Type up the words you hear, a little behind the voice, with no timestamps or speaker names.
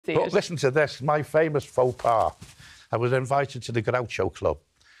But listen to this, my famous faux pas. I was invited to the Groucho Club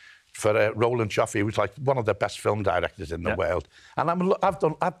for Roland Joffe, who was like one of the best film directors in the world. And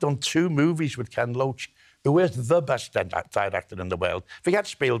I've done 2 movies with Ken Loach, who is the best director in the world. Forget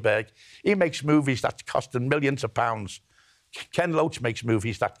Spielberg. He makes movies that cost millions of pounds. Ken Loach makes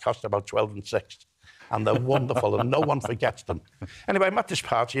movies that cost about 12 and 6. And they're wonderful, and no one forgets them. Anyway, I'm at this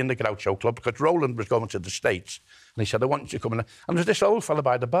party in the Groucho Club because Roland was going to the States. And he said, I want you to come in. And there's this old fella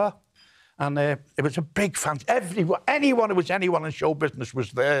by the bar. And it was a big fan. Anyone who was anyone in show business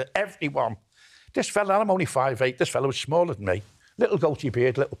was there. Everyone. This fella, I'm only 5'8". This fella was smaller than me. Little goatee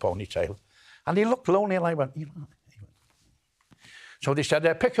beard, little ponytail. And he looked lonely, and I went, So they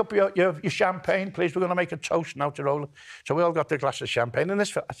said, pick up your champagne, please. We're going to make a toast now to Roland. So we all got the glass of champagne. And this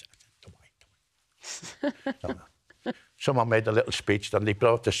fella, I said, no. Someone made a little speech, then they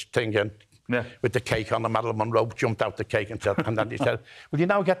brought this thing in with the cake on. The Marilyn Monroe jumped out the cake and then he said, will you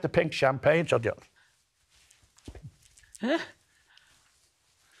now get the pink champagne? So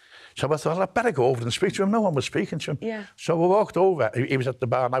I thought, I'd better go over and speak to him. No one was speaking to him. Yeah. So we walked over. He was at the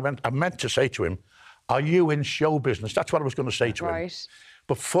bar, and I meant to say to him, are you in show business? That's what I was going to say to him.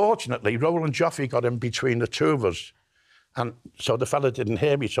 But fortunately, Roland Joffe got in between the 2 of us. And so the fella didn't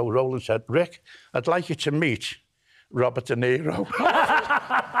hear me, so Roland said, Rick, I'd like you to meet Robert De Niro.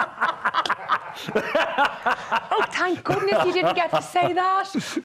 Oh, thank goodness you didn't get to say that.